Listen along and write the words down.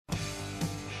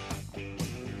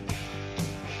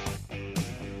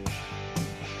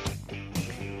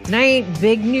Tonight,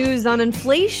 big news on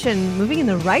inflation moving in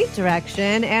the right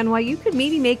direction and why you could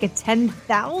maybe make a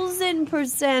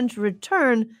 10,000%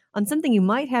 return on something you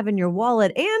might have in your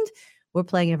wallet. And we're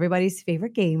playing everybody's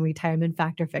favorite game, Retirement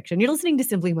Fact or Fiction. You're listening to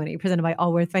Simply Money, presented by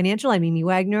Allworth Financial. I'm Amy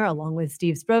Wagner, along with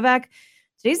Steve Sprovak.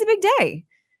 Today's a big day.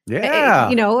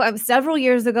 Yeah. Several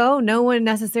years ago, no one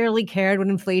necessarily cared when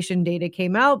inflation data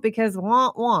came out because it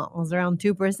was around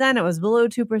 2%. It was below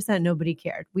 2%. Nobody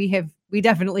cared. We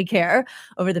definitely care.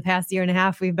 Over the past year and a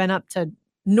half, we've been up to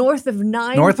north of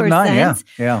 9%. North of 9,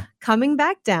 yeah. Coming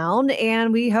back down.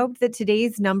 And we hope that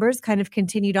today's numbers kind of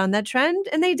continued on that trend,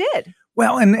 and they did.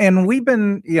 Well, and we've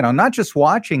been, not just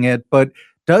watching it, but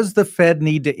does the Fed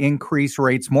need to increase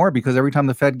rates more? Because every time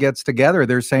the Fed gets together,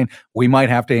 they're saying we might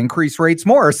have to increase rates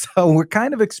more. So we're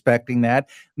kind of expecting that.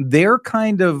 They're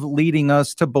kind of leading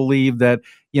us to believe that,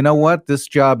 this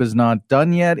job is not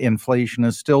done yet. Inflation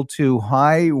is still too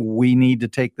high. We need to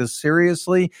take this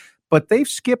seriously. But they've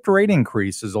skipped rate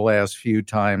increases the last few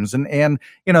times. And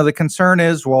the concern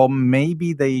is, well,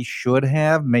 maybe they should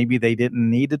have, maybe they didn't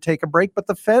need to take a break. But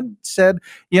the Fed said,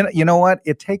 you know what?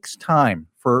 It takes time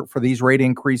for these rate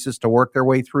increases to work their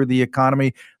way through the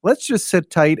economy. Let's just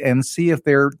sit tight and see if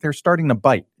they're starting to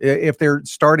bite, if they're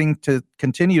starting to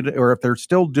continue to, or if they're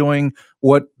still doing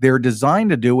what they're designed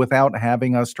to do without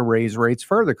having us to raise rates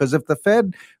further. Because if the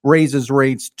Fed raises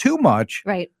rates too much,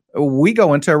 right, we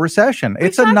go into a recession.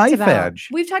 It's a knife edge.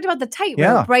 We've talked about the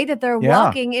tightrope, right, that they're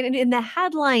walking. And the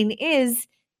headline is,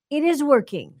 it is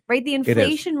working, right? The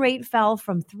inflation rate fell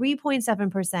from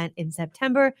 3.7% in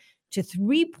September to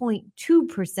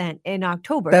 3.2% in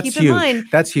October. That's Keep in huge. mind,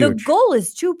 that's huge. The goal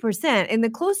is 2%. And the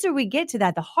closer we get to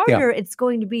that, the harder it's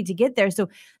going to be to get there. So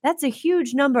that's a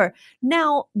huge number.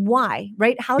 Now, why,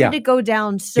 right? How did it go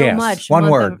down so much? One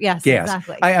word. Yes, gas.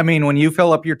 Exactly. I mean, when you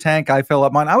fill up your tank, I fill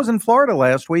up mine. I was in Florida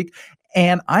last week,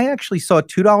 and I actually saw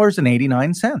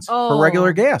 $2.89 for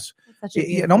regular gas.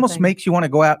 It almost makes you want to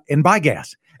go out and buy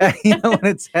gas. When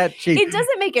it's that cheap. It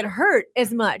doesn't make it hurt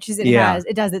as much as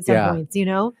it does at some points,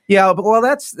 Yeah,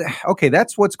 but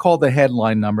that's what's called the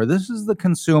headline number. This is the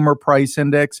consumer price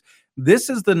index.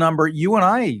 This is the number you and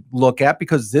I look at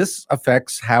because this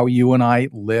affects how you and I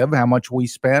live, how much we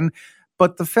spend.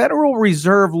 But the Federal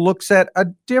Reserve looks at a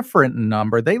different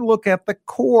number. They look at the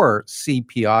core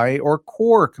CPI or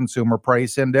core consumer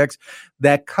price index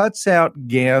that cuts out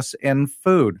gas and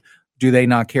food. Do they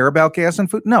not care about gas and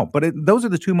food? No, but those are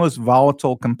the two most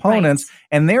volatile components,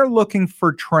 and they're looking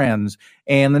for trends.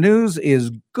 And the news is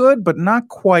good, but not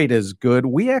quite as good.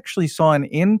 We actually saw an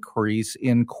increase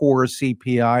in core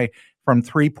CPI from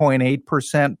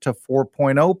 3.8% to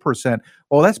 4.0%.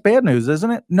 Well, that's bad news, isn't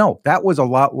it? No, that was a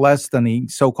lot less than the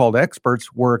so-called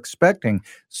experts were expecting.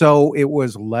 So it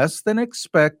was less than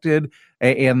expected,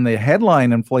 and the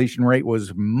headline inflation rate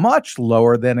was much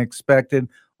lower than expected.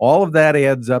 All of that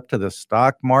adds up to the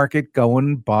stock market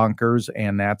going bonkers,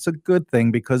 and that's a good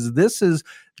thing because this is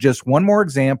just one more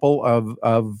example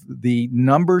of the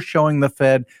numbers showing the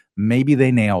Fed maybe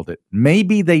they nailed it.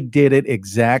 Maybe they did it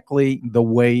exactly the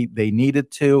way they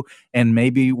needed to, and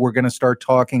maybe we're going to start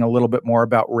talking a little bit more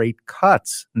about rate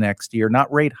cuts next year,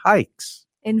 not rate hikes.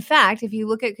 In fact, if you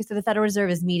look at, so the Federal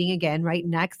Reserve is meeting again, right,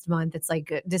 next month. It's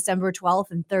like December 12th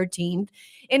and 13th.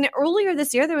 And earlier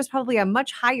this year, there was probably a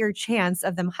much higher chance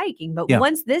of them hiking. But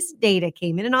once this data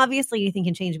came in, and obviously anything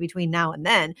can change between now and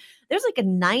then, there's like a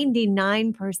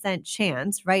 99%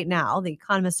 chance right now, the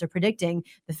economists are predicting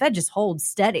the Fed just holds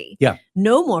steady. Yeah.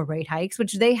 No more rate hikes,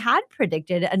 which they had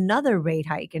predicted another rate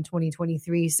hike in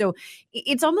 2023. So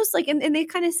it's almost like, and they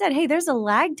kind of said, hey, there's a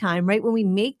lag time, right, when we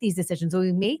make these decisions, when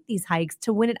we make these hikes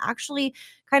to when it actually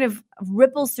kind of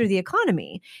ripples through the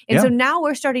economy. And so now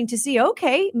we're starting to see,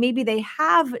 okay, maybe they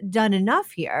have done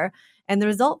enough here. And the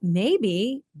result,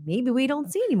 maybe we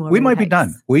don't see any more. We might be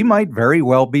done. We might very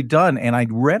well be done. And I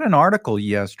read an article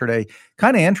yesterday,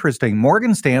 kind of interesting.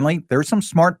 Morgan Stanley, there's some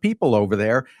smart people over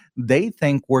there. They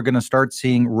think we're going to start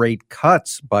seeing rate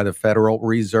cuts by the Federal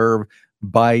Reserve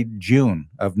by June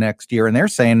of next year. And they're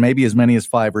saying maybe as many as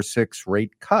 5 or 6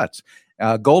 rate cuts.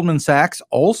 Goldman Sachs,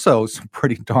 also some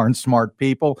pretty darn smart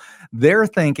people. They're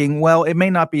thinking, well, it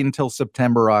may not be until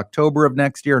September, October of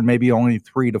next year, and maybe only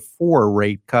 3 to 4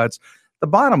 rate cuts. The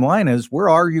bottom line is we're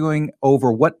arguing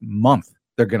over what month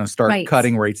they're going to start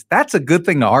cutting rates. That's a good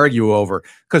thing to argue over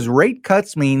because rate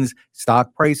cuts means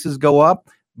stock prices go up.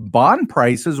 bond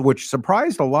prices, which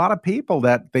surprised a lot of people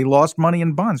that they lost money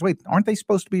in bonds. Wait, aren't they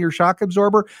supposed to be your shock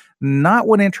absorber? Not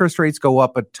when interest rates go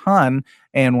up a ton.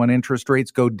 And when interest rates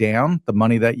go down, the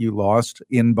money that you lost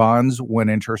in bonds when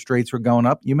interest rates were going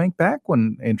up, you make back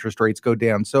when interest rates go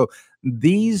down. So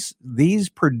these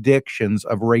predictions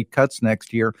of rate cuts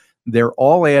next year, they're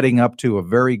all adding up to a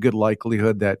very good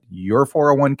likelihood that your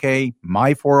 401k,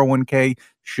 my 401k,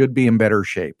 should be in better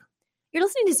shape. You're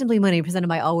listening to Simply Money, presented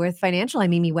by Allworth Financial.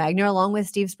 I'm Amy Wagner, along with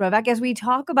Steve Sprovak, as we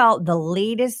talk about the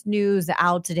latest news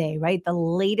out today, right? The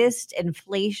latest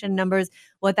inflation numbers,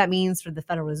 what that means for the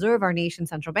Federal Reserve, our nation's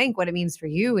central bank, what it means for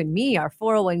you and me, our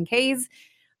 401ks,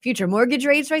 future mortgage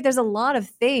rates, right? There's a lot of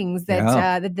things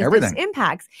that this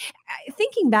impacts.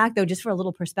 Thinking back, though, just for a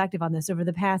little perspective on this, over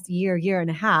the past year and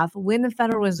a half, when the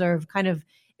Federal Reserve kind of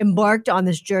embarked on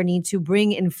this journey to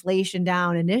bring inflation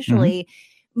down initially,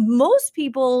 most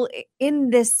people in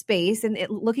this space and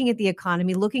looking at the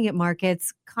economy, looking at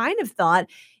markets, kind of thought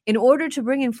in order to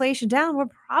bring inflation down, we're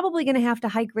probably going to have to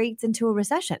hike rates into a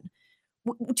recession.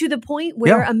 To the point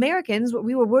where Americans,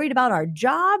 we were worried about our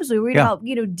jobs. We were worried about,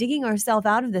 digging ourselves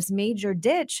out of this major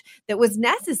ditch that was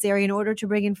necessary in order to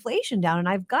bring inflation down. And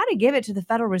I've got to give it to the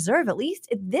Federal Reserve. At least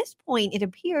at this point, it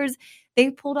appears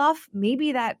they've pulled off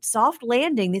maybe that soft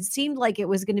landing that seemed like it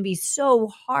was going to be so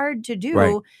hard to do.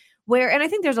 Right. And I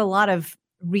think there's a lot of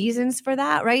reasons for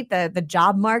that, right? The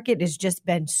job market has just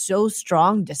been so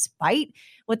strong despite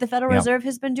what the Federal Reserve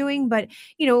has been doing. But,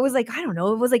 it was like, I don't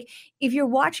know, it was like if you're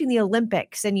watching the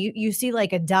Olympics and you see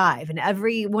like a dive and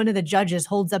every one of the judges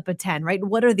holds up a 10, right?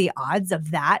 What are the odds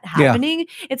of that happening?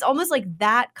 Yeah. It's almost like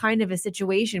that kind of a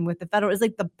situation with the Federal. It's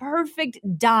like the perfect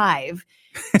dive,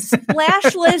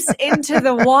 splashless into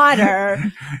the water.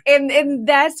 And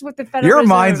that's what the Federal Your Reserve.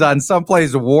 Mind's on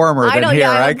someplace warmer than here.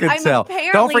 I could tell.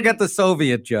 Don't forget the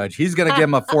Soviet judge. He's going to give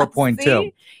him a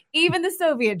 4.2. Even the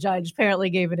Soviet judge apparently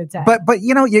gave it a 10. But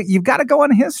you've got to go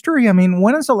on history. I mean,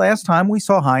 when is the last time we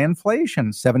saw high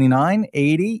inflation? 79,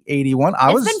 80, 81?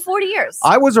 It's been 40 years.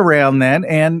 I was around then.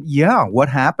 And what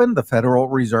happened? The Federal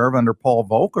Reserve under Paul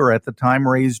Volcker at the time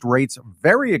raised rates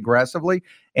very aggressively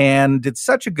and did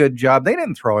such a good job. They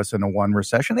didn't throw us into one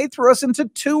recession. They threw us into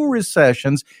two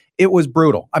recessions. It was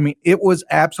brutal. I mean, it was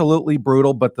absolutely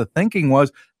brutal. But the thinking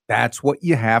was, that's what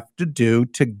you have to do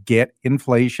to get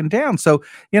inflation down. So,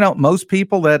 most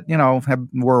people that,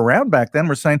 were around back then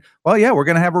were saying, well, we're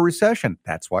going to have a recession.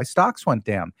 That's why stocks went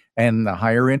down. And the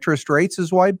higher interest rates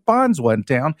is why bonds went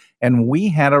down. And we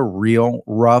had a real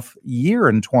rough year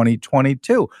in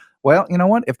 2022. Well, you know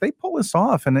what? If they pull this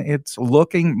off, and it's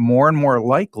looking more and more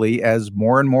likely as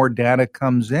more and more data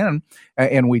comes in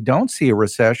and we don't see a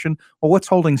recession, well, what's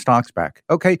holding stocks back?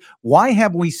 Okay, why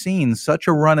have we seen such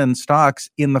a run in stocks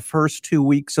in the first 2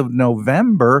 weeks of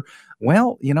November?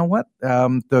 Well, you know what?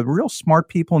 The real smart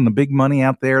people and the big money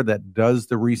out there that does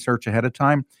the research ahead of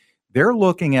time, they're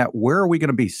looking at where are we going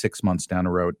to be 6 months down the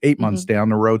road, 8 months down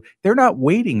the road. They're not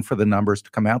waiting for the numbers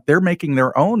to come out. They're making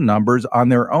their own numbers on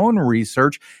their own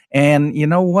research. And you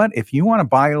know what? If you want to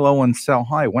buy low and sell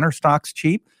high, when are stocks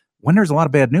cheap? When there's a lot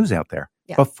of bad news out there.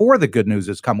 Yeah. Before the good news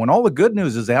has come. When all the good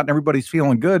news is out and everybody's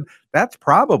feeling good, that's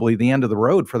probably the end of the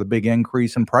road for the big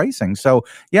increase in pricing. So,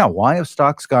 why have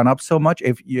stocks gone up so much?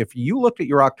 If you looked at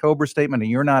your October statement and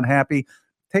you're not happy,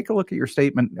 take a look at your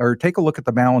statement or take a look at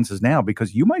the balances now,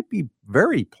 because you might be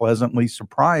very pleasantly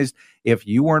surprised if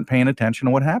you weren't paying attention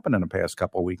to what happened in the past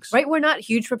couple of weeks. Right. We're not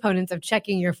huge proponents of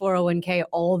checking your 401k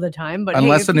all the time, but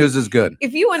unless the news is good.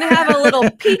 If you want to have a little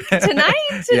peek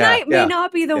tonight may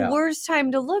not be the worst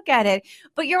time to look at it.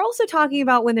 But you're also talking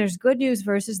about when there's good news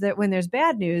versus when there's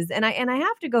bad news. And I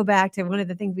have to go back to one of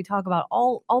the things we talk about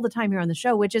all the time here on the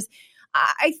show, which is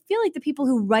I feel like the people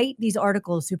who write these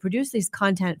articles, who produce these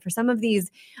content for some of these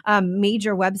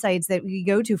major websites that we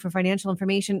go to for financial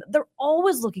information, they're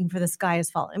always looking for the sky is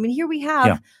falling. I mean, here we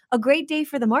have a great day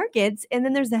for the markets, and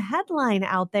then there's a headline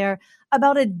out there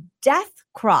about a death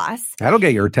cross. That'll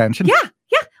get your attention. Yeah,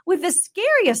 with the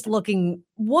scariest looking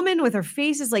woman with her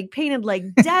face is like painted like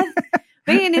death.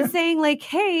 And it's saying like,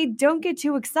 hey, don't get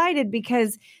too excited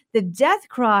because the death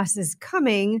cross is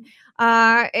coming.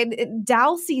 And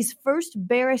Dalsey's first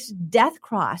bearish death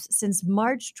cross since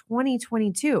March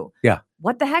 2022. Yeah.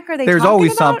 What the heck are they There's talking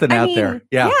always about? something out there.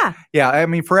 Yeah. I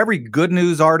mean, for every good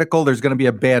news article, there's going to be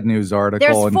a bad news article.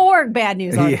 There's 4 bad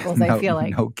news articles, I feel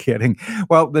like. No kidding.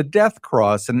 Well, the death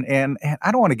cross, and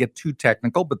I don't want to get too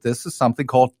technical, but this is something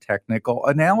called technical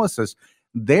analysis.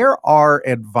 There are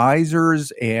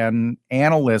advisors and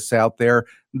analysts out there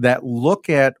that look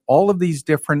at all of these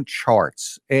different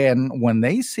charts. And when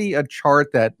they see a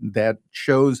chart that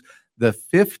shows the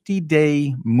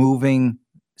 50-day moving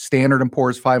Standard &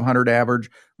 Poor's 500 average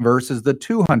versus the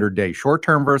 200-day,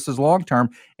 short-term versus long-term,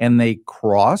 and they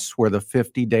cross where the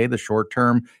 50-day, the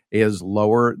short-term, is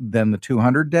lower than the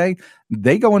 200-day,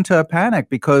 they go into a panic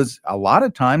because a lot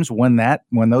of times when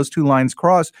those two lines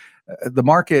cross, the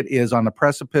market is on the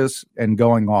precipice and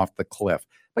going off the cliff.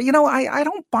 But, I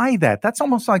don't buy that. That's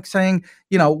almost like saying,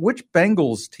 which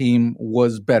Bengals team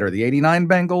was better, the 89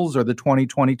 Bengals or the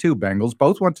 2022 Bengals?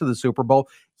 Both went to the Super Bowl.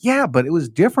 Yeah, but it was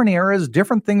different eras,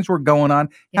 different things were going on.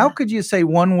 Yeah. How could you say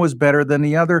one was better than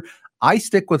the other? I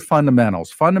stick with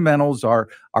fundamentals. Fundamentals are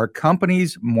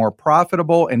companies more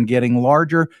profitable and getting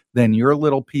larger than your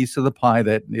little piece of the pie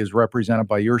that is represented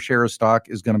by your share of stock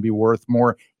is going to be worth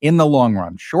more in the long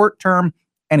run. Short term,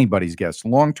 anybody's guess.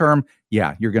 Long term,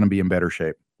 yeah, you're going to be in better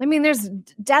shape. I mean, there's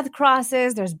death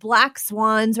crosses, there's black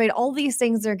swans, right? All these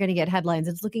things are going to get headlines.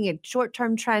 It's looking at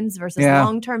short-term trends versus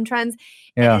long-term trends.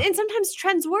 Yeah. And sometimes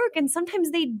trends work and sometimes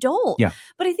they don't. Yeah.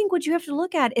 But I think what you have to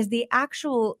look at is the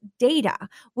actual data,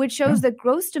 which shows that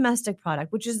gross domestic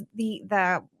product, which is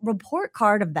the report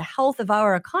card of the health of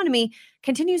our economy,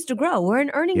 continues to grow. We're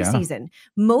in earnings season.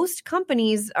 Most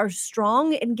companies are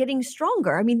strong and getting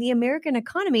stronger. I mean, the American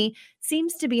economy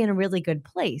seems to be in a really good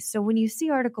place. So when you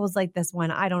see articles like this one,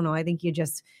 I don't know. I think you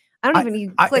just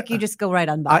go right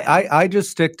on by. I just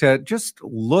stick to just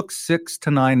look 6 to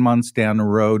 9 months down the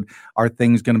road. Are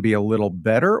things going to be a little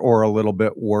better or a little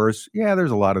bit worse? Yeah,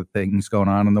 there's a lot of things going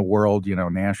on in the world,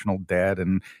 national debt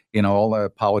and, all the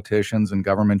politicians and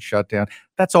government shutdown.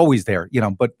 That's always there,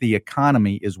 but the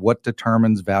economy is what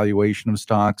determines valuation of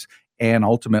stocks. And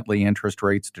ultimately, interest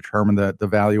rates determine the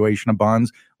valuation of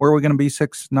bonds. Where are we going to be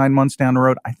 6-9 months down the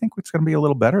road? I think it's going to be a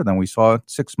little better than we saw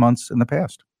 6 months in the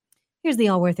past. Here's the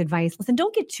Allworth advice. Listen,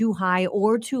 don't get too high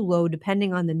or too low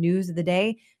depending on the news of the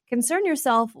day. Concern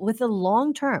yourself with the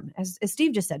long term. As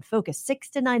Steve just said, focus 6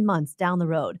 to 9 months down the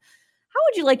road. How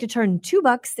would you like to turn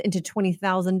 $2 into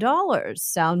 $20,000?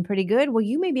 Sound pretty good? Well,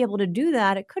 you may be able to do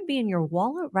that. It could be in your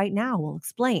wallet right now. We'll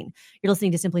explain. You're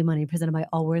listening to Simply Money, presented by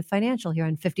Allworth Financial here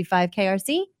on 55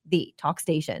 KRC, the talk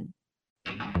station.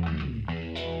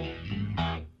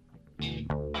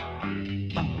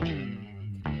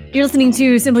 You're listening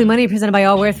to Simply Money, presented by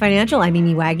Allworth Financial. I'm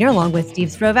Amy Wagner, along with Steve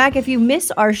Sprovak. If you miss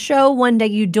our show one day,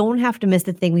 you don't have to miss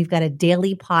the thing. We've got a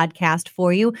daily podcast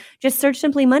for you. Just search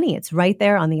Simply Money. It's right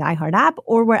there on the iHeart app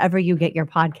or wherever you get your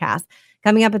podcast.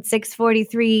 Coming up at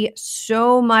 6:43,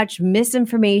 so much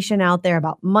misinformation out there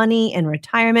about money and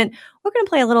retirement. We're going to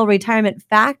play a little retirement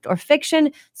fact or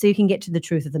fiction so you can get to the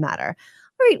truth of the matter.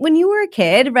 Right. When you were a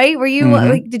kid, right? Were you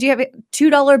did you have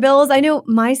 $2 bills? I know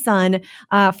my son,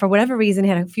 for whatever reason,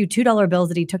 had a few $2 bills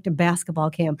that he took to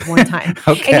basketball camp one time.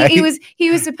 Okay. And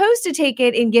he was supposed to take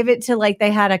it and give it to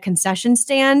they had a concession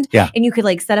stand. Yeah. And you could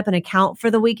set up an account for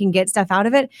the week and get stuff out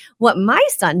of it. What my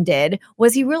son did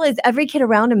was he realized every kid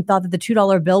around him thought that the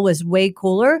 $2 bill was way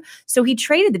cooler. So he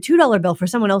traded the $2 bill for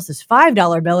someone else's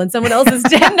 $5 bill and someone else's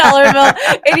 $10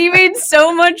 bill. And he made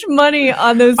so much money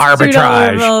on those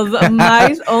arbitrage. $2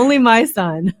 bills. Only my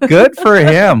son. Good for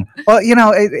him. Well,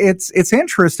 it's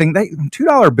interesting.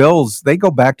 $2 bills, they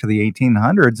go back to the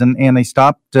 1800s and they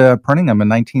stopped printing them in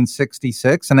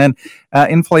 1966. And then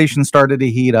inflation started to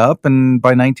heat up. And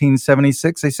by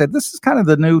 1976, they said, this is kind of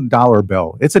the new dollar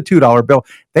bill. It's a $2 bill.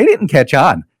 They didn't catch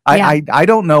on. Yeah. I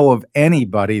don't know of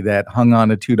anybody that hung on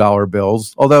to $2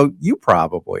 bills, although you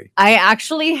probably. I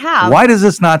actually have. Why does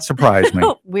this not surprise me?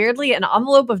 Weirdly, an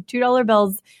envelope of $2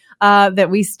 bills that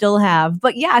we still have.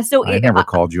 But yeah, so I never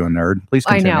called you a nerd. Please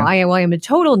continue. I know. I am a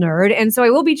total nerd. And so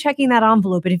I will be checking that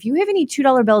envelope. And if you have any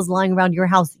 $2 bills lying around your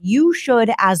house, you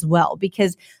should as well,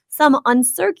 because some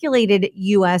uncirculated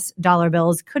U.S. dollar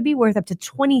bills could be worth up to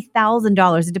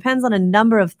 $20,000. It depends on a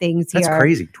number of things here. That's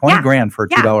crazy. 20 grand for a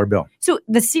 $2 bill. So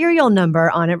the serial number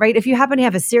on it, right? If you happen to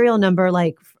have a serial number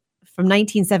from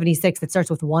 1976 that starts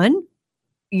with 1,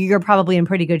 you're probably in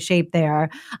pretty good shape there.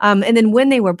 And then when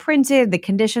they were printed, the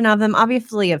condition of them,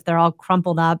 obviously, if they're all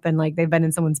crumpled up and they've been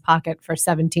in someone's pocket for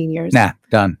 17 years. Nah,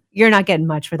 done. You're not getting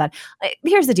much for that.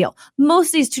 Here's the deal. Most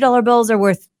of these $2 bills are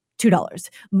worth $2.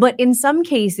 But in some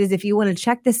cases, if you want to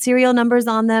check the serial numbers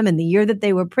on them and the year that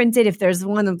they were printed, if there's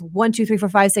one of 1, 2, 3, 4,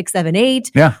 5, 6, 7,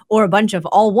 8, or a bunch of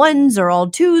all 1s or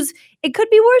all 2s, it could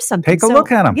be worth something. Take a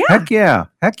look at them. Yeah.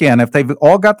 Heck yeah. And if they've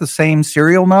all got the same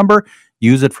serial number,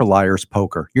 use it for liar's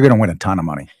poker. You're going to win a ton of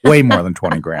money, way more than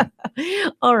 20 grand.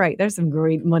 All right. There's some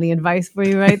great money advice for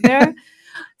you right there.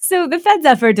 So the Fed's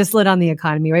effort to slow down the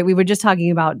economy, right? We were just talking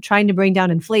about trying to bring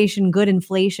down inflation, good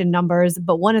inflation numbers.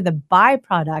 But one of the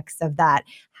byproducts of that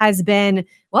has been,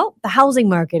 the housing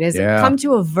market has come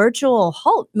to a virtual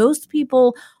halt. Most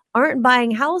people aren't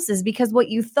buying houses because what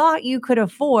you thought you could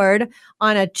afford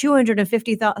on a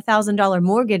 $250,000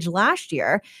 mortgage last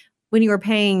year when you were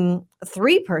paying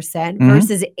 3% Mhm.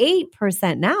 versus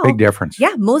 8% now. Big difference.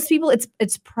 Yeah, most people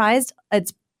it's priced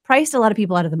a lot of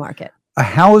people out of the market. A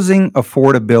housing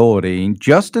affordability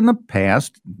just in the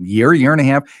past year and a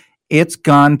half, it's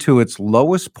gone to its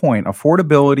lowest point.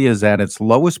 Affordability is at its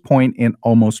lowest point in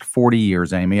almost 40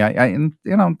 years, Amy. And,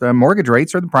 the mortgage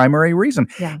rates are the primary reason.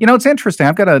 Yeah. It's interesting.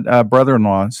 I've got a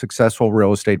brother-in-law, successful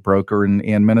real estate broker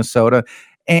in Minnesota.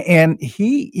 And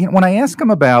he, when I ask him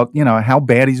about, how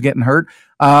bad he's getting hurt,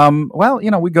 well,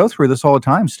 we go through this all the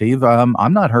time, Steve.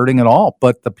 I'm not hurting at all,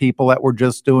 but the people that were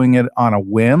just doing it on a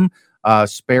whim,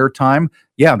 spare time,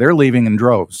 yeah, they're leaving in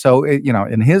droves. So,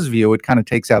 in his view, it kind of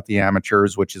takes out the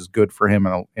amateurs, which is good for him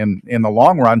in the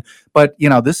long run. But,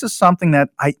 this is something that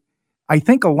I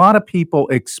think a lot of people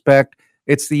expect.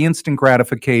 It's the instant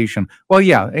gratification. Well,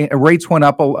 yeah, rates went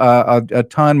up a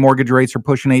ton. Mortgage rates are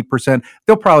pushing 8%.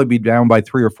 They'll probably be down by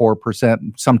 3 or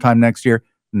 4% sometime next year.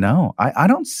 No, I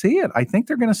don't see it. I think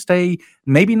they're going to stay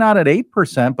maybe not at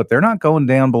 8%, but they're not going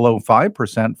down below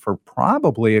 5% for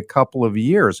probably a couple of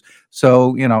years.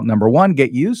 So, number one,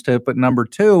 get used to it. But number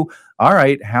two, all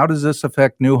right, how does this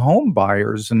affect new home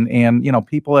buyers and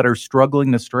people that are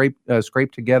struggling to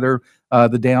scrape together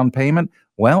the down payment?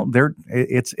 Well,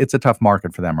 it's a tough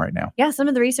market for them right now. Yeah, some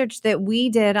of the research that we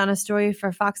did on a story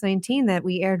for Fox 19 that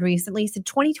we aired recently said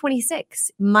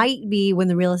 2026 might be when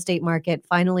the real estate market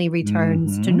finally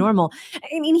returns to normal.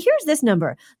 I mean, here's this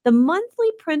number. The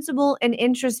monthly principal and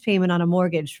interest payment on a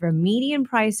mortgage for a median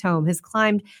price home has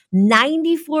climbed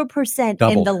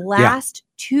 94% in the last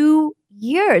 2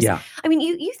 years. Yeah. I mean,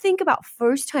 you think about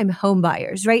first-time home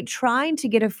buyers, right? Trying to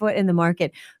get a foot in the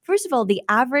market. First of all, the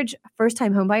average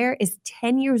first-time home buyer is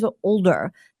 10 years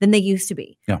older than they used to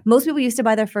be. Yeah. Most people used to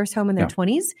buy their first home in their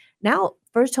 20s. Now,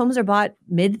 first homes are bought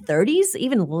mid-30s,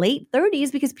 even late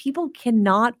 30s, because people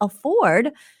cannot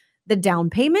afford the down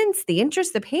payments, the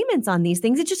interest, the payments on these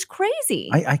things. It's just crazy.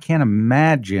 I can't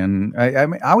imagine. I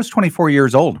mean, I was 24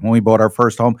 years old when we bought our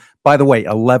first home. By the way,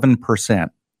 11%.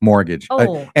 Mortgage.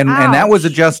 And that was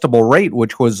adjustable rate,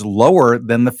 which was lower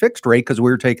than the fixed rate because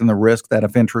we were taking the risk that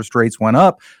if interest rates went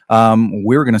up,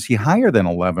 we were going to see higher than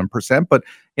 11%. But,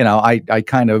 I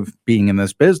kind of being in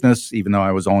this business, even though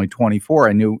I was only 24,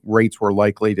 I knew rates were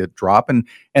likely to drop and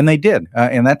they did.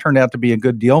 And that turned out to be a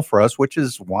good deal for us, which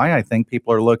is why I think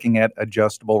people are looking at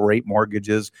adjustable rate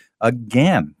mortgages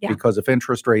again, because if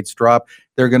interest rates drop,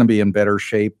 they're going to be in better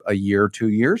shape a year, 2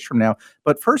 years from now.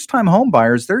 But first-time home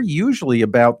buyers, they're usually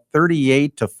about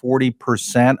 38 to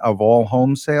 40% of all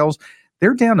home sales.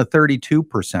 They're down to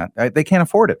 32%. They can't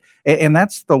afford it. And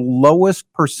that's the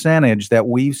lowest percentage that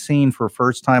we've seen for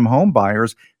first-time home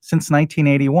buyers since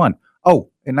 1981. Oh,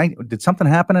 and did something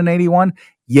happen in 81?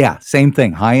 Yeah, same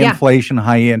thing. High inflation,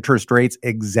 high interest rates,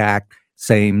 exact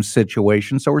same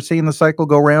situation. So we're seeing the cycle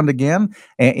go around again.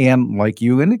 And like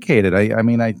you indicated,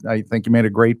 I think you made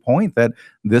a great point that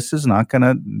this is not going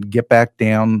to get back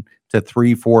down to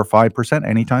 3, 4, 5%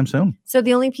 anytime soon. So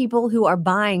the only people who are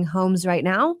buying homes right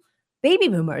now, baby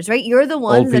boomers, right? You're the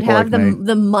ones that have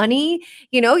the money.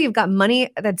 You've got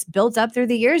money that's built up through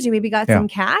the years. You maybe got some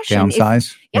cash.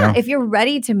 Downsize. If you're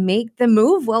ready to make the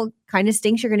move, well, kind of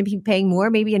stinks. You're going to be paying more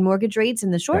maybe in mortgage rates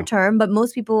in the short term. But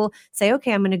most people say,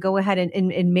 okay, I'm going to go ahead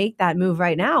and make that move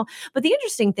right now. But the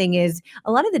interesting thing is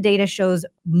a lot of the data shows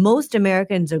most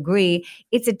Americans agree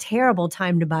it's a terrible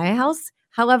time to buy a house.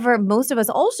 However, most of us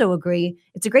also agree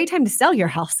it's a great time to sell your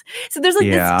house. So there's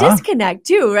this disconnect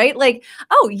too, right? Like,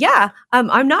 oh yeah,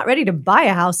 I'm not ready to buy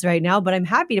a house right now, but I'm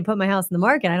happy to put my house in the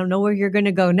market. I don't know where you're going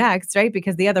to go next, right?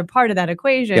 Because the other part of that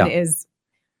equation is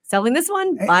selling this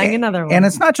one, buying another one. And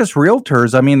it's not just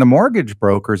realtors. I mean, the mortgage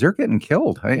brokers, they're getting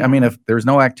killed. I mean, if there's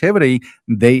no activity,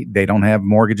 they don't have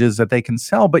mortgages that they can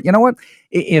sell. But you know what?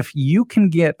 If you can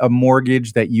get a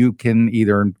mortgage that you can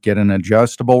either get an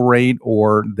adjustable rate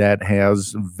or that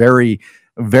has very,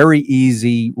 very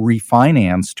easy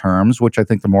refinance terms, which I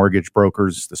think the mortgage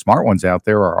brokers, the smart ones out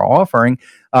there, are offering,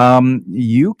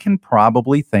 you can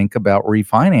probably think about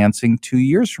refinancing 2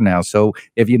 years from now. So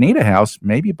if you need a house,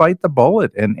 maybe bite the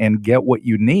bullet and get what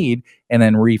you need and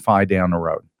then refi down the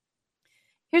road.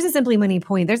 Here's a Simply Money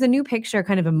point. There's a new picture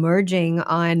kind of emerging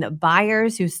on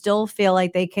buyers who still feel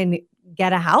like they can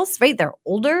get a house, right? They're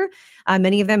older.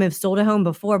 Many of them have sold a home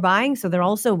before buying, so they're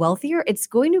also wealthier. It's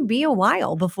going to be a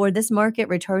while before this market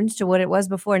returns to what it was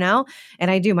before now.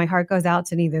 And my heart goes out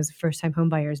to any of those first-time home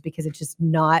buyers because it's just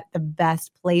not the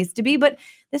best place to be. But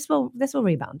this will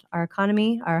rebound. Our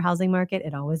economy, our housing market,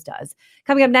 it always does.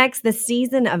 Coming up next, the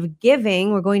season of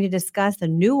giving. We're going to discuss the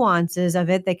nuances of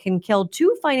it that can kill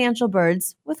two financial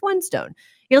birds with one stone.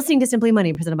 You're listening to Simply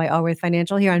Money, presented by Allworth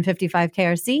Financial here on 55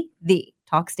 KRC, the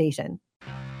talk station.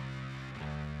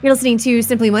 You're listening to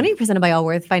Simply Money, presented by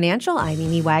Allworth Financial. I'm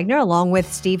Amy Wagner, along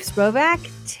with Steve Sprovak.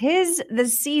 'Tis the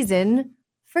season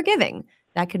for giving.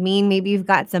 That could mean maybe you've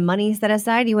got some money set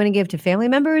aside you want to give to family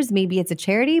members. Maybe it's a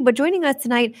charity. But joining us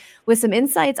tonight with some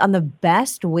insights on the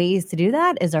best ways to do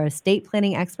that is our estate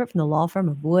planning expert from the law firm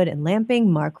of Wood and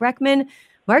Lamping, Mark Reckman.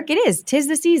 Mark, 'tis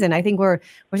the season. I think we're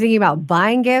thinking about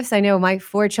buying gifts. I know my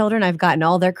 4 children, I've gotten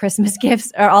all their Christmas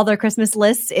gifts or all their Christmas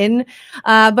lists in.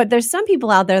 But there's some people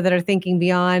out there that are thinking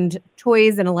beyond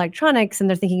toys and electronics, and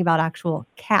they're thinking about actual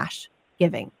cash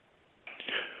giving.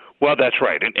 Well, that's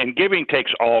right. And giving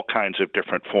takes all kinds of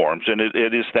different forms. And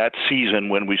it is that season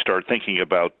when we start thinking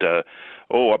about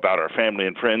our family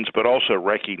and friends, but also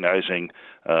recognizing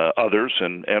others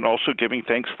and also giving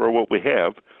thanks for what we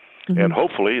have. Mm-hmm. And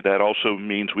hopefully that also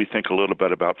means we think a little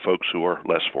bit about folks who are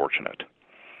less fortunate.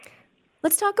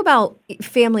 Let's talk about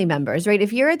family members, right?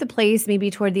 If you're at the place maybe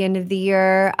toward the end of the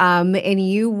year and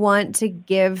you want to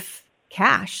give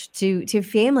cash to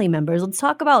family members, let's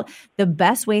talk about the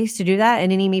best ways to do that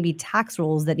and any maybe tax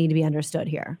rules that need to be understood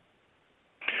here.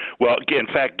 Well, in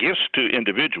fact, gifts to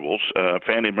individuals,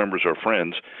 family members or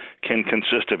friends, can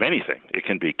consist of anything. It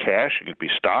can be cash, it can be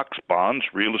stocks, bonds,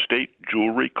 real estate,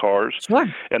 jewelry, cars. Sure.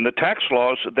 And the tax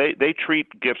laws, they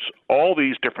treat gifts, all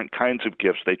these different kinds of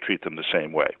gifts, they treat them the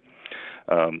same way.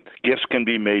 Gifts can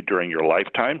be made during your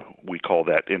lifetime. We call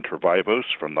that inter vivos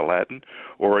from the Latin,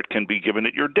 or it can be given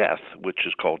at your death, which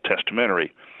is called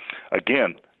testamentary.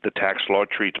 Again, the tax law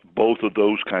treats both of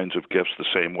those kinds of gifts the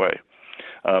same way.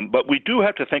 But we do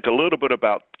have to think a little bit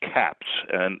about caps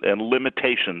and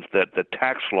limitations that the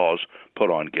tax laws put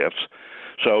on gifts.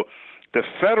 So the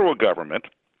federal government,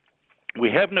 we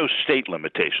have no state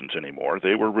limitations anymore.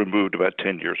 They were removed about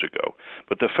 10 years ago.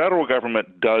 But the federal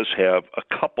government does have a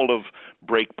couple of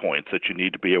breakpoints that you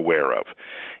need to be aware of.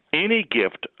 Any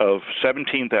gift of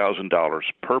 $17,000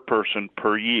 per person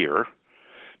per year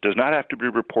does not have to be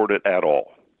reported at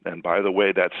all. And by the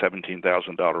way, that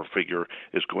 $17,000 figure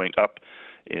is going up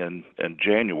in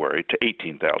January to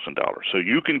 $18,000. So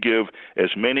you can give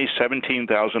as many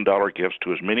 $17,000 gifts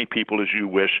to as many people as you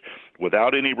wish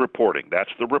without any reporting. That's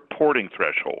the reporting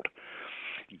threshold.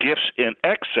 Gifts in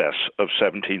excess of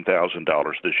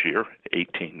 $17,000 this year,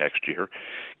 $18,000 next year,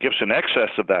 gifts in excess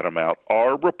of that amount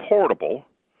are reportable,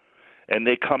 and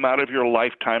they come out of your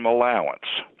lifetime allowance.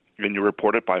 And you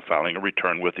report it by filing a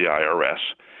return with the IRS.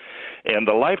 And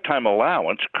the lifetime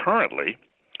allowance currently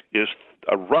is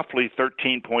roughly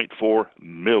 $13.4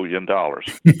 million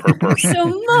per person. So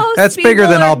most that's bigger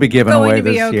than I'll be giving away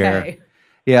this year.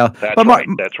 Yeah,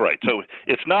 That's right. So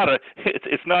it's not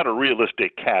a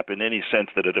realistic cap in any sense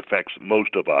that it affects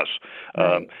most of us,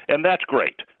 right. And that's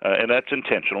great, and that's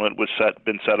intentional. It was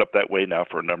been set up that way now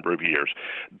for a number of years.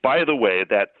 By the way,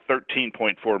 that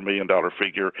 $13.4 million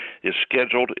figure is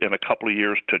scheduled in a couple of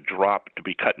years to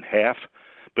be cut in half.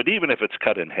 But even if it's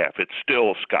cut in half, it's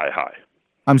still sky high.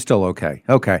 I'm still okay.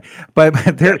 Okay. But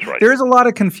there's a lot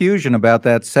of confusion about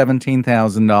that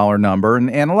 $17,000 number.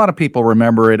 And a lot of people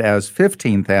remember it as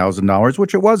 $15,000,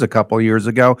 which it was a couple of years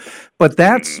ago. But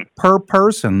that's per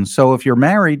person. So if you're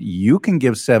married, you can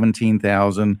give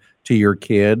 $17,000 to your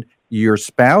kid. Your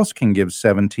spouse can give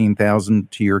 $17,000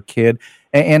 to your kid.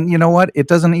 And you know what? It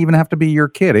doesn't even have to be your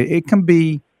kid. It can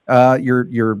be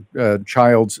your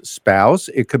child's spouse.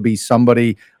 It could be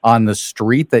somebody on the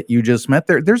street that you just met.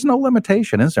 There's no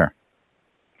limitation, is there?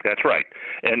 That's right.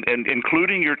 And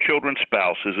including your children's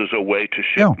spouses is a way to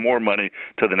shift more money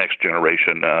to the next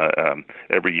generation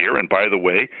every year. And by the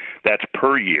way, that's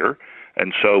per year.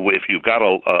 And so if you've got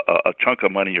a chunk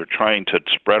of money you're trying to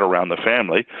spread around the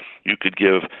family, you could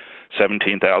give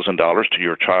 $17,000 to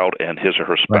your child and his or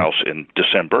her spouse in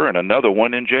December and another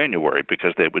one in January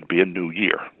because they would be a new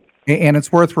year. And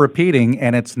it's worth repeating,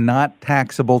 and it's not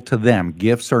taxable to them.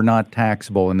 Gifts are not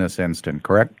taxable in this instant,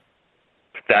 correct?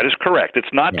 That is correct.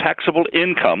 It's not taxable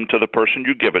income to the person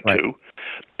you give it to.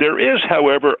 There is,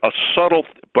 however, a subtle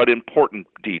but important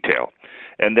detail,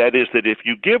 and that is that if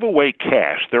you give away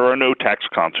cash, there are no tax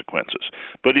consequences.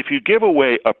 But if you give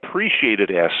away appreciated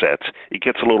assets, it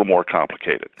gets a little more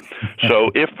complicated.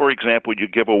 So if, for example, you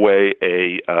give away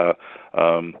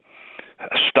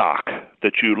stock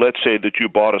that let's say that you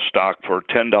bought a stock for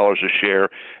 $10 a share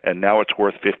and now it's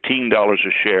worth $15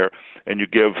 a share, and you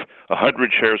give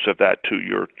 100 shares of that to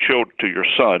your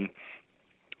son.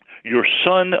 Your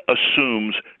son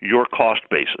assumes your cost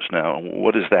basis. Now,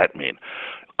 what does that mean?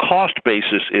 Cost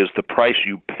basis is the price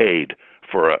you paid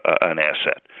for an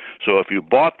asset. So if you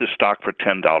bought the stock for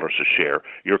 $10 a share,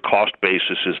 your cost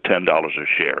basis is $10 a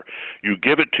share. You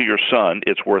give it to your son,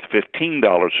 it's worth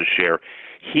 $15 a share.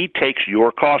 He takes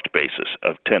your cost basis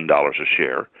of $10 a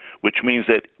share, which means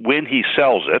that when he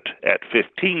sells it at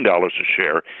 $15 a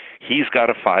share, he's got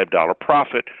a $5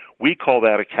 profit. We call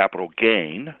that a capital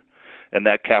gain, and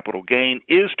that capital gain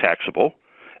is taxable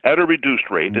at a reduced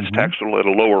rate. It's taxable at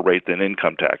a lower rate than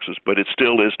income taxes, but it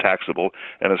still is taxable,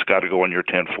 and it's got to go on your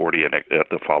 1040 at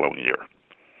the following year.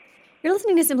 You're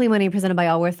listening to Simply Money, presented by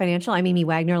Allworth Financial. I'm Amy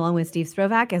Wagner, along with Steve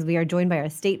Sprovak, as we are joined by our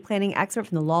estate planning expert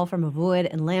from the law firm of Wood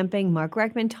and Lamping, Mark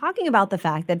Reckman, talking about the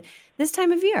fact that this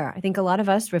time of year, I think a lot of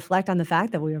us reflect on the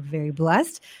fact that we are very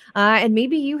blessed, and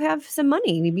maybe you have some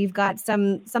money. Maybe you've got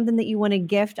something that you want to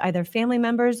gift either family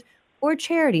members or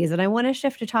charities. And I want to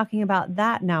shift to talking about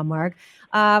that now, Mark.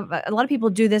 A lot of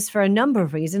people do this for a number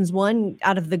of reasons. One,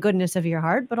 out of the goodness of your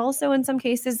heart, but also in some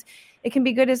cases, it can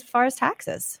be good as far as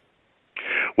taxes.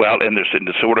 Well, and there's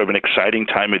sort of an exciting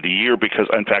time of the year because,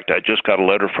 in fact, I just got a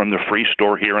letter from the Free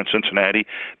Store here in Cincinnati.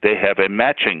 They have a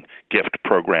matching gift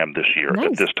program this year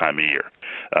at this time of year.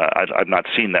 I've not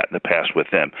seen that in the past with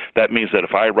them. That means that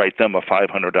if I write them a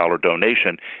 $500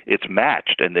 donation, it's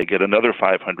matched, and they get another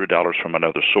 $500 from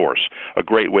another source, a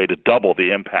great way to double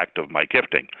the impact of my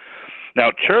gifting.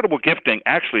 Now, charitable gifting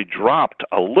actually dropped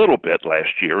a little bit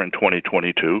last year in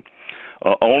 2022.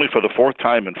 Only for the fourth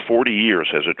time in 40 years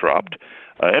has it dropped.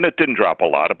 And it didn't drop a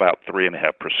lot, about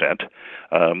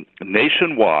 3.5%.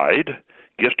 Nationwide,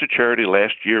 gifts to charity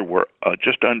last year were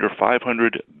just under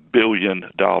 $500 billion.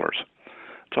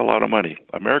 It's a lot of money.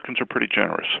 Americans are pretty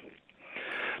generous.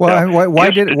 Well, now,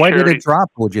 why did it drop,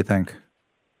 would you think?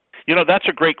 You know, that's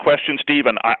a great question, Steve,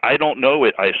 and I don't know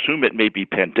it. I assume it may be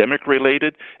pandemic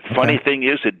related. Okay. Funny thing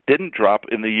is, it didn't drop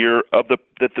in the year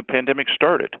that the pandemic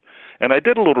started. And I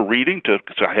did a little reading because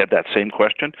I had that same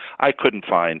question. I couldn't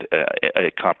find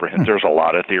a comprehensive. There's a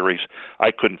lot of theories.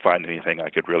 I couldn't find anything I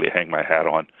could really hang my hat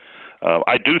on.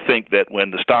 I do think that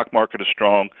when the stock market is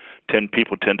strong,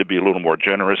 people tend to be a little more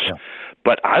generous. Yeah.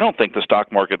 But I don't think the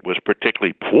stock market was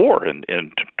particularly poor in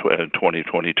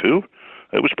 2022.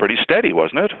 It was pretty steady,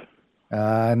 wasn't it?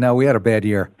 No, we had a bad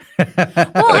year. Well, and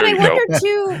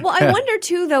I wonder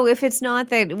too, though, if it's not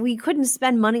that we couldn't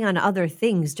spend money on other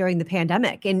things during the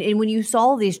pandemic. And when you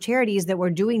saw these charities that were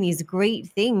doing these great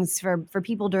things for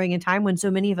people during a time when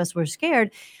so many of us were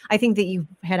scared, I think that you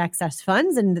had excess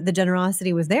funds and the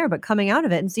generosity was there. But coming out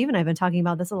of it, and Steve and I have been talking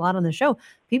about this a lot on the show,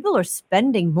 people are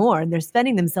spending more and they're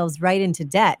spending themselves right into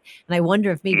debt. And I wonder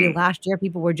if maybe last year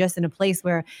people were just in a place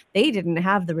where they didn't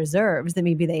have the reserves that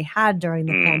maybe they had during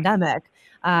the pandemic.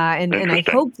 And I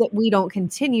hope that we don't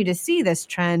continue to see this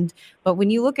trend. But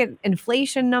when you look at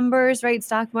inflation numbers, right,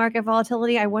 stock market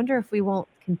volatility, I wonder if we won't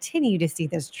continue to see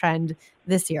this trend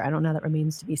this year. I don't know. That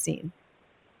remains to be seen.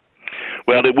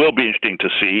 Well, it will be interesting to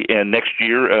see. And next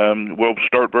year, we'll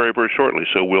start very, very shortly.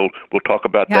 So we'll talk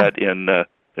about that in the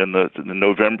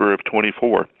November of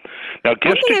 24. Now,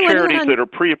 gifts to charities that are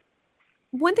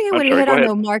One thing I want to hit on,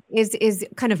 though, Mark, is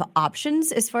kind of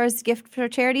options as far as gift for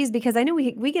charities, because I know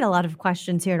we get a lot of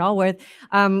questions here at Allworth,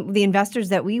 the investors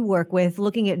that we work with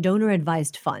looking at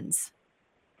donor-advised funds.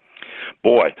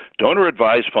 Boy,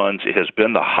 donor-advised funds has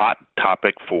been the hot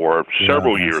topic for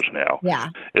several years now. Yeah,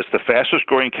 it's the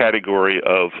fastest-growing category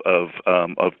of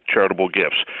charitable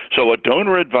gifts. So a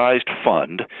donor-advised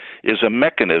fund is a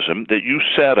mechanism that you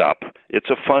set up. It's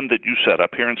a fund that you set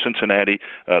up here in Cincinnati.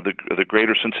 The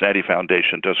Greater Cincinnati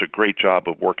Foundation does a great job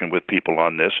of working with people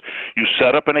on this. You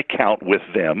set up an account with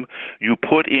them. You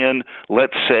put in,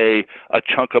 let's say, a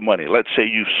chunk of money. Let's say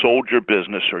you sold your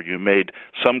business or you made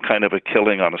some kind of a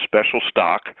killing on a special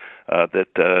stock that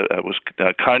was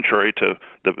contrary to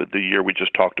the year we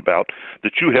just talked about,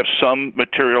 that you have some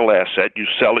material asset, you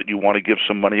sell it, you want to give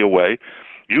some money away.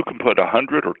 You can put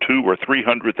 $100,000 or $200,000 or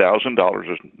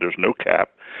 $300,000. There's no cap.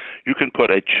 You can put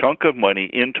a chunk of money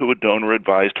into a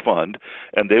donor-advised fund,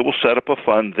 and they will set up a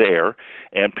fund there.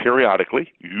 And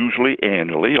periodically, usually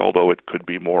annually, although it could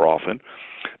be more often,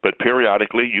 but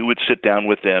periodically, you would sit down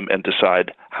with them and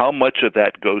decide how much of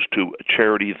that goes to a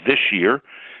charity this year,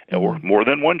 or more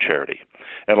than one charity.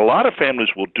 And a lot of families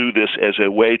will do this as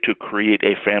a way to create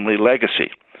a family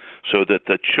legacy. so that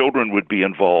the children would be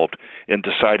involved in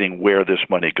deciding where this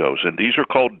money goes. And these are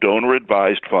called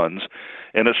donor-advised funds,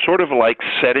 and it's sort of like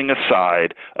setting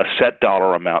aside a set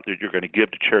dollar amount that you're going to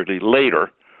give to charity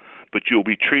later, but you'll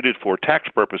be treated for tax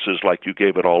purposes like you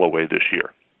gave it all away this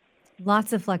year.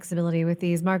 Lots of flexibility with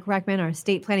these. Mark Reckman, our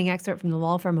estate planning expert from the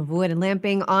law firm of Wood and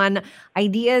Lamping, on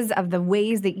ideas of the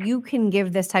ways that you can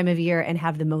give this time of year and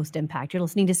have the most impact. You're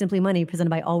listening to Simply Money,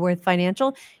 presented by Allworth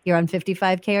Financial. You're on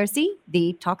 55 KRC,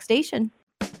 the talk station.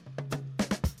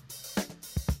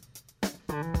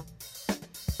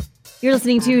 You're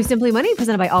listening to Simply Money,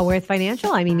 presented by Allworth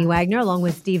Financial. I'm Amy Wagner, along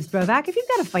with Steve Sprovak. If you've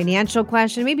got a financial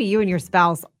question, maybe you and your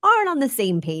spouse aren't on the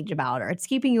same page about, or it's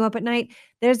keeping you up at night,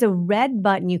 there's a red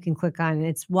button you can click on, and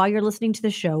it's while you're listening to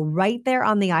the show right there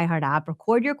on the iHeart app.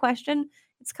 Record your question.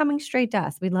 It's coming straight to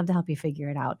us. We'd love to help you figure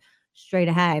it out. Straight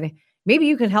ahead. Maybe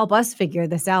you can help us figure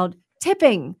this out.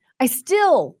 Tipping. I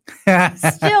still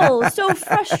so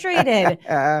frustrated.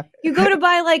 You go to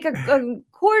buy like a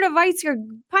quart of ice or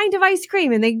pint of ice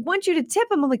cream and they want you to tip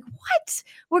them. I'm like, what?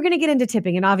 We're going to get into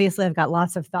tipping. And obviously I've got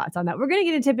lots of thoughts on that. We're going to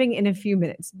get into tipping in a few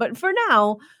minutes. But for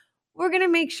now, we're going to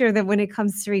make sure that when it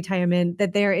comes to retirement,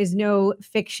 that there is no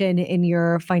fiction in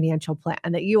your financial plan,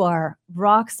 that you are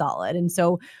rock solid. And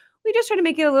so we just try to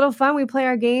make it a little fun. We play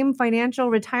our game,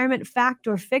 financial retirement fact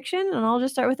or fiction. And I'll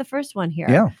just start with the first one here.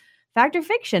 Yeah. Fact or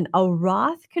fiction, a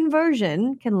Roth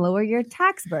conversion can lower your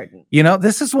tax burden. You know,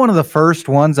 this is one of the first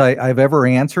ones I've ever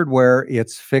answered where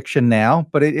it's fiction now,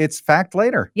 but it's fact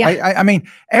later. Yeah. I mean,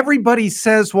 everybody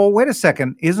says, well, wait a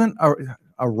second, isn't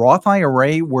a Roth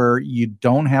IRA where you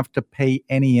don't have to pay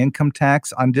any income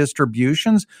tax on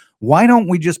distributions? Why don't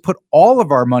we just put all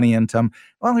of our money into them?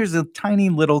 Well, there's a tiny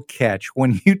little catch.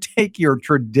 When you take your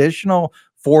traditional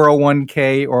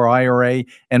 401k or IRA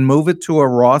and move it to a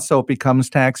Roth so it becomes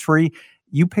tax-free,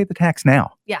 you pay the tax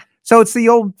now. Yeah. So it's the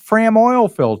old Fram oil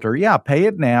filter. Yeah, pay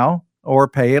it now or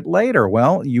pay it later.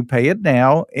 Well, you pay it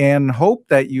now and hope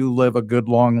that you live a good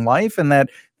long life and that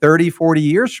 30, 40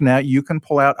 years from now, you can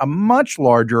pull out a much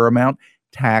larger amount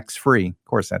tax-free. Of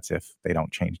course, that's if they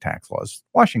don't change tax laws.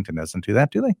 Washington doesn't do that,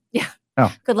 do they? Yeah.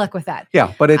 Oh. Good luck with that.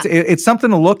 Yeah, but it's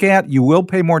something to look at. You will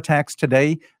pay more tax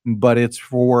today, but it's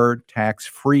for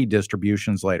tax-free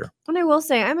distributions later. And I will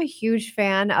say, I'm a huge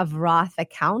fan of Roth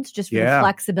accounts just for the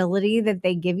flexibility that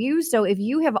they give you. So if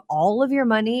you have all of your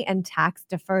money in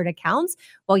tax-deferred accounts,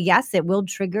 well, yes, it will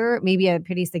trigger maybe a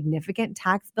pretty significant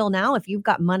tax bill now. If you've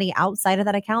got money outside of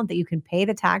that account that you can pay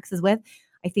the taxes with,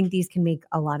 I think these can make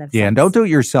a lot of sense. Yeah, and don't do it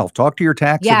yourself. Talk to your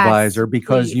tax advisor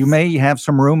because you may have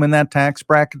some room in that tax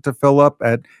bracket to fill up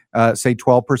at, say,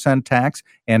 12% tax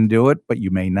and do it, but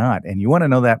you may not. And you want to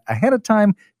know that ahead of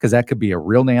time because that could be a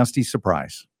real nasty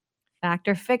surprise. Fact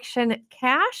or fiction,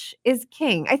 cash is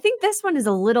king. I think this one is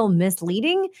a little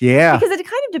misleading. Yeah. Because it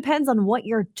kind of depends on what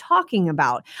you're talking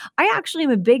about. I actually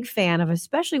am a big fan of,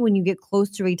 especially when you get close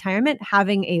to retirement,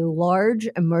 having a large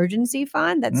emergency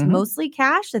fund that's mostly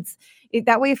cash.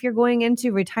 That way, if you're going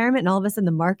into retirement and all of a sudden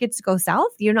the markets go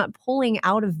south, you're not pulling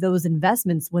out of those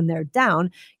investments when they're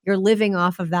down. You're living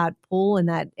off of that pool in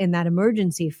that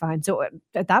emergency fund. So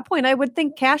at that point, I would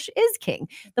think cash is king.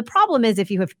 The problem is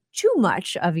if you have too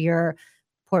much of your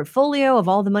portfolio of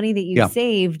all the money that you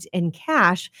saved in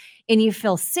cash and you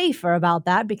feel safer about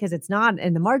that because it's not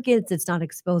in the markets, it's not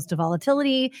exposed to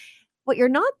volatility. What you're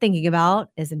not thinking about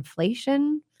is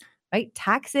inflation, right?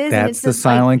 Taxes. That's the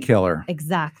silent killer.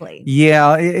 Exactly.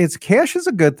 Yeah, it's cash is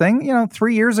a good thing.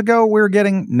 3 years ago, we were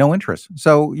getting no interest.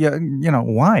 So,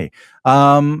 why?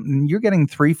 You're getting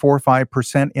 3, 4,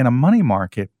 5% in a money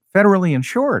market, federally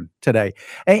insured today.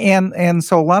 And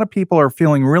so a lot of people are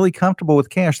feeling really comfortable with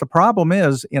cash. The problem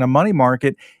is in a money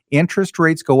market, interest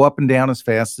rates go up and down as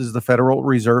fast as the Federal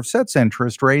Reserve sets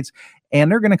interest rates,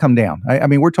 and they're going to come down. I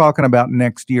mean, we're talking about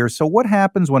next year. So what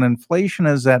happens when inflation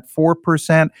is at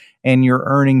 4% and you're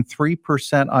earning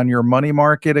 3% on your money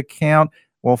market account?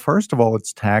 Well, first of all,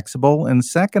 it's taxable. And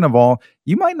second of all,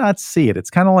 you might not see it. It's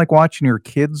kind of like watching your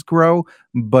kids grow,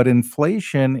 but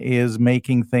inflation is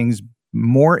making things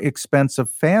more expensive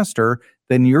faster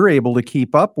than you're able to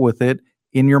keep up with it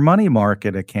in your money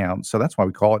market account. So that's why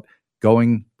we call it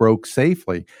going broke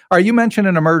safely. All right, you mentioned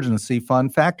an emergency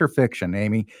fund. Fact or fiction,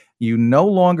 Amy? You no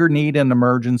longer need an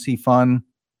emergency fund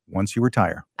once you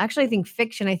retire. Actually, I think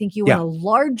fiction. I think you want a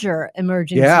larger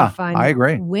emergency fund I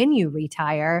agree. when you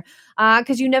retire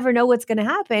because you never know what's going to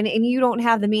happen and you don't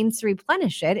have the means to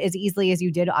replenish it as easily as you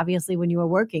did, obviously, when you were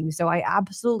working. So I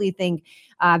absolutely think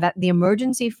that the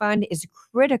emergency fund is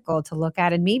critical to look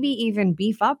at and maybe even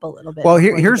beef up a little bit. Well,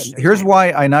 here's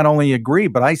why I not only agree,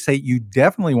 but I say you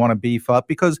definitely want to beef up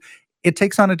because it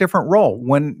takes on a different role.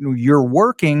 When you're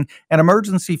working, an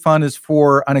emergency fund is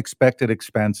for unexpected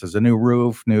expenses, a new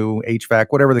roof, new HVAC,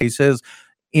 whatever the case is.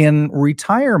 In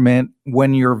retirement,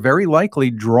 when you're very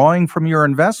likely drawing from your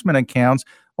investment accounts,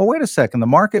 well, wait a second, the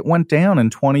market went down in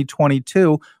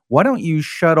 2022. Why don't you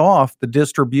shut off the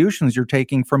distributions you're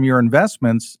taking from your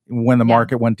investments when the Yeah.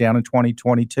 market went down in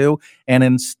 2022 and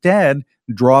instead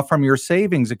draw from your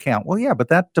savings account? Well, yeah, but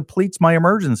that depletes my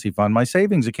emergency fund, my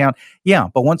savings account. Yeah,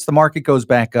 but once the market goes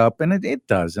back up, and it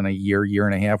does in a year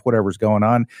and a half, whatever's going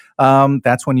on,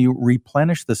 that's when you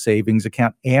replenish the savings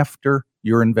account after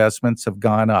your investments have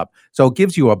gone up. So it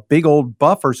gives you a big old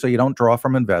buffer so you don't draw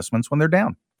from investments when they're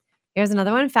down. Here's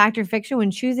another one. Fact or fiction: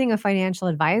 when choosing a financial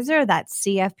advisor, that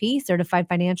CFP, Certified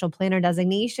Financial Planner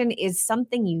designation, is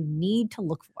something you need to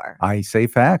look for. I say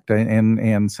fact,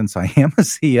 and since I am a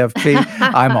CFP,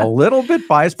 I'm a little bit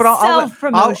biased, but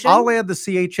Self-promotion. I'll add the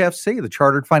CHFC, the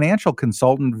Chartered Financial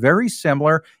Consultant. Very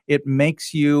similar. It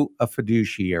makes you a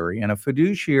fiduciary, and a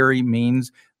fiduciary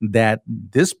means that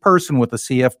this person with a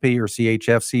CFP or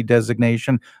CHFC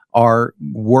designation are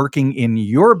working in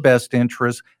your best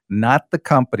interest, not the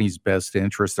company's best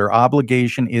interest. Their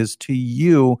obligation is to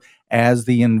you as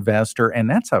the investor. And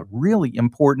that's a really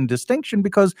important distinction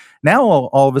because now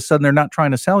all of a sudden they're not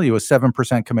trying to sell you a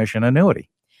 7% commission annuity.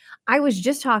 I was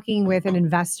just talking with an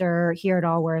investor here at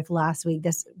Allworth last week,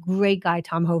 this great guy,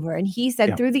 Tom Hover, and he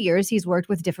said through the years he's worked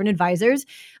with different advisors,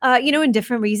 and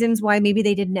different reasons why maybe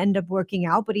they didn't end up working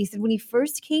out. But he said when he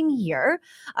first came here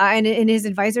and his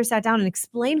advisor sat down and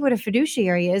explained what a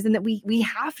fiduciary is and that we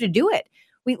have to do it.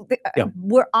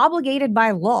 We're obligated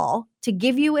by law to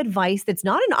give you advice that's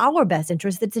not in our best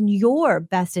interest, that's in your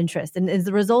best interest. And as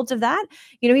a result of that,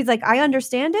 he's like, I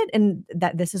understand it and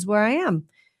that this is where I am.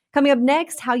 Coming up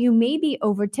next, how you may be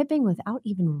over tipping without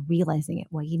even realizing it.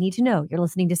 What you need to know. You're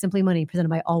listening to Simply Money, presented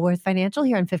by Allworth Financial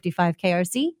here on 55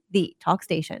 KRC, the talk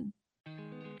station.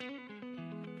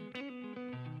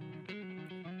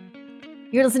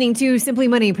 You're listening to Simply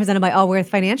Money, presented by Allworth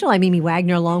Financial. I'm Amy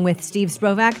Wagner, along with Steve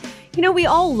Sprovak. We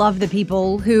all love the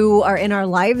people who are in our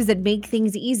lives that make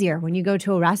things easier. When you go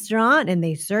to a restaurant and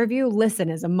they serve you, listen,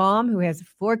 as a mom who has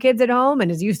 4 kids at home and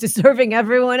is used to serving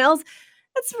everyone else,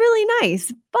 that's really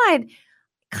nice. But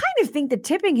kind of think the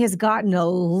tipping has gotten a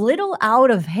little out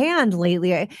of hand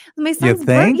lately. My son's You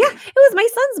think? Yeah, it was my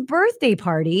son's birthday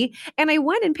party, and I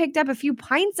went and picked up a few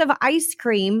pints of ice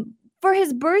cream for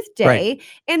his birthday, Right.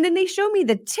 and then they show me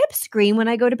the tip screen when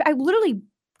I go to. I literally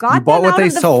got bought them what out they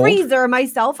of the sold. freezer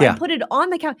myself. Yeah. I put it on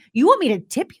the counter. You want me to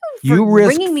tip you for You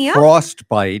risk ringing me up?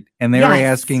 frostbite, and they're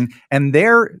Yes. asking, and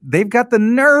they've got the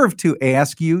nerve to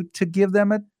ask you to give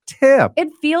them a tip. It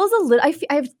feels a little.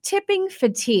 I have tipping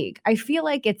fatigue. I feel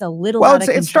like it's a little. Well, out of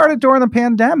it control. started during the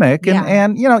pandemic, Yeah.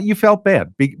 and you felt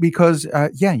bad because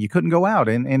you couldn't go out,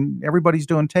 and everybody's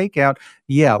doing takeout.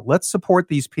 Yeah, let's support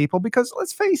these people because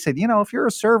let's face it, if you're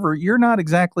a server, you're not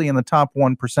exactly in the top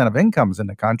 1% of incomes in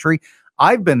the country.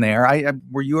 I've been there.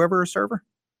 Were you ever a server?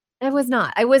 I was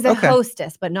not. I was a Okay.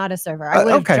 hostess, but not a server. I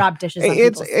would have okay. dropped dishes on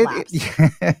people's laps,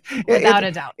 without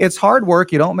a doubt. It's hard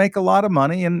work. You don't make a lot of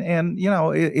money, and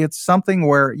it's something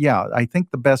where I think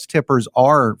the best tippers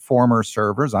are former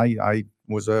servers. I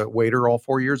was a waiter all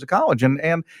 4 years of college,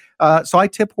 and so I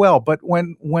tip well. But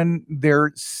when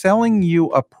they're selling you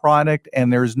a product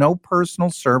and there's no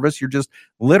personal service, you're just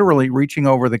literally reaching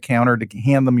over the counter to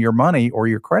hand them your money or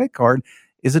your credit card.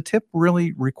 Is a tip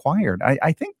really required?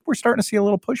 I think we're starting to see a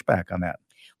little pushback on that.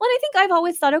 Well, I think I've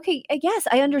always thought, okay, yes,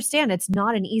 I understand it's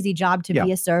not an easy job to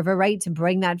be a server, right? To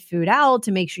bring that food out,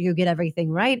 to make sure you get everything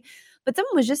right. But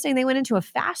someone was just saying they went into a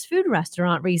fast food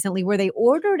restaurant recently where they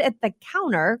ordered at the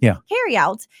counter, carry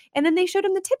out, and then they showed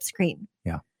them the tip screen.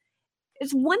 Yeah.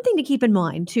 It's one thing to keep in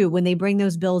mind, too, when they bring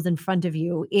those bills in front of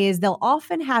you is they'll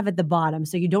often have at the bottom,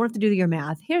 so you don't have to do your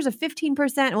math. Here's a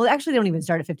 15%. Well, actually, they don't even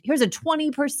start at 50. Here's a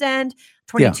 20%, 22%,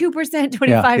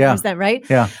 25%, right?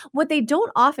 Yeah. What they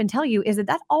don't often tell you is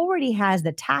that already has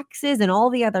the taxes and all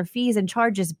the other fees and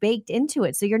charges baked into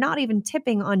it. So you're not even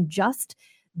tipping on just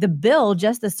the bill,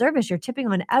 just the service. You're tipping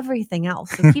on everything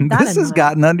else. So keep that This in has mind.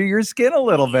 gotten under your skin a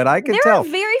little bit. I can There tell. are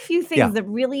very few things that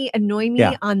really annoy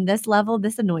me on this level.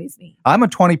 This annoys me. I'm a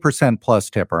 20% plus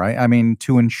tipper. I mean,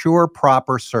 to ensure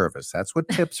proper service. That's what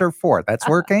tips are for. That's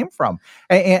where it came from.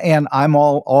 And I'm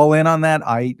all in on that.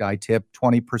 I tip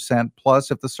 20%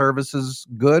 plus if the service is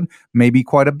good, maybe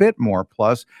quite a bit more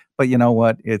plus. But you know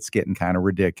what? It's getting kind of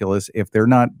ridiculous. If they're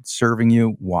not serving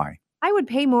you, why? I would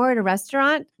pay more at a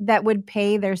restaurant that would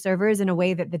pay their servers in a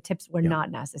way that the tips were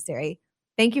not necessary.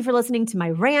 Thank you for listening to my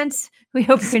rant. We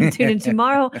hope you can tune in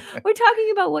tomorrow. We're talking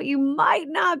about what you might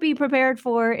not be prepared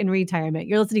for in retirement.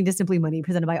 You're listening to Simply Money,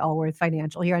 presented by Allworth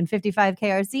Financial here on 55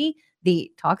 KRC,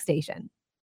 the talk station.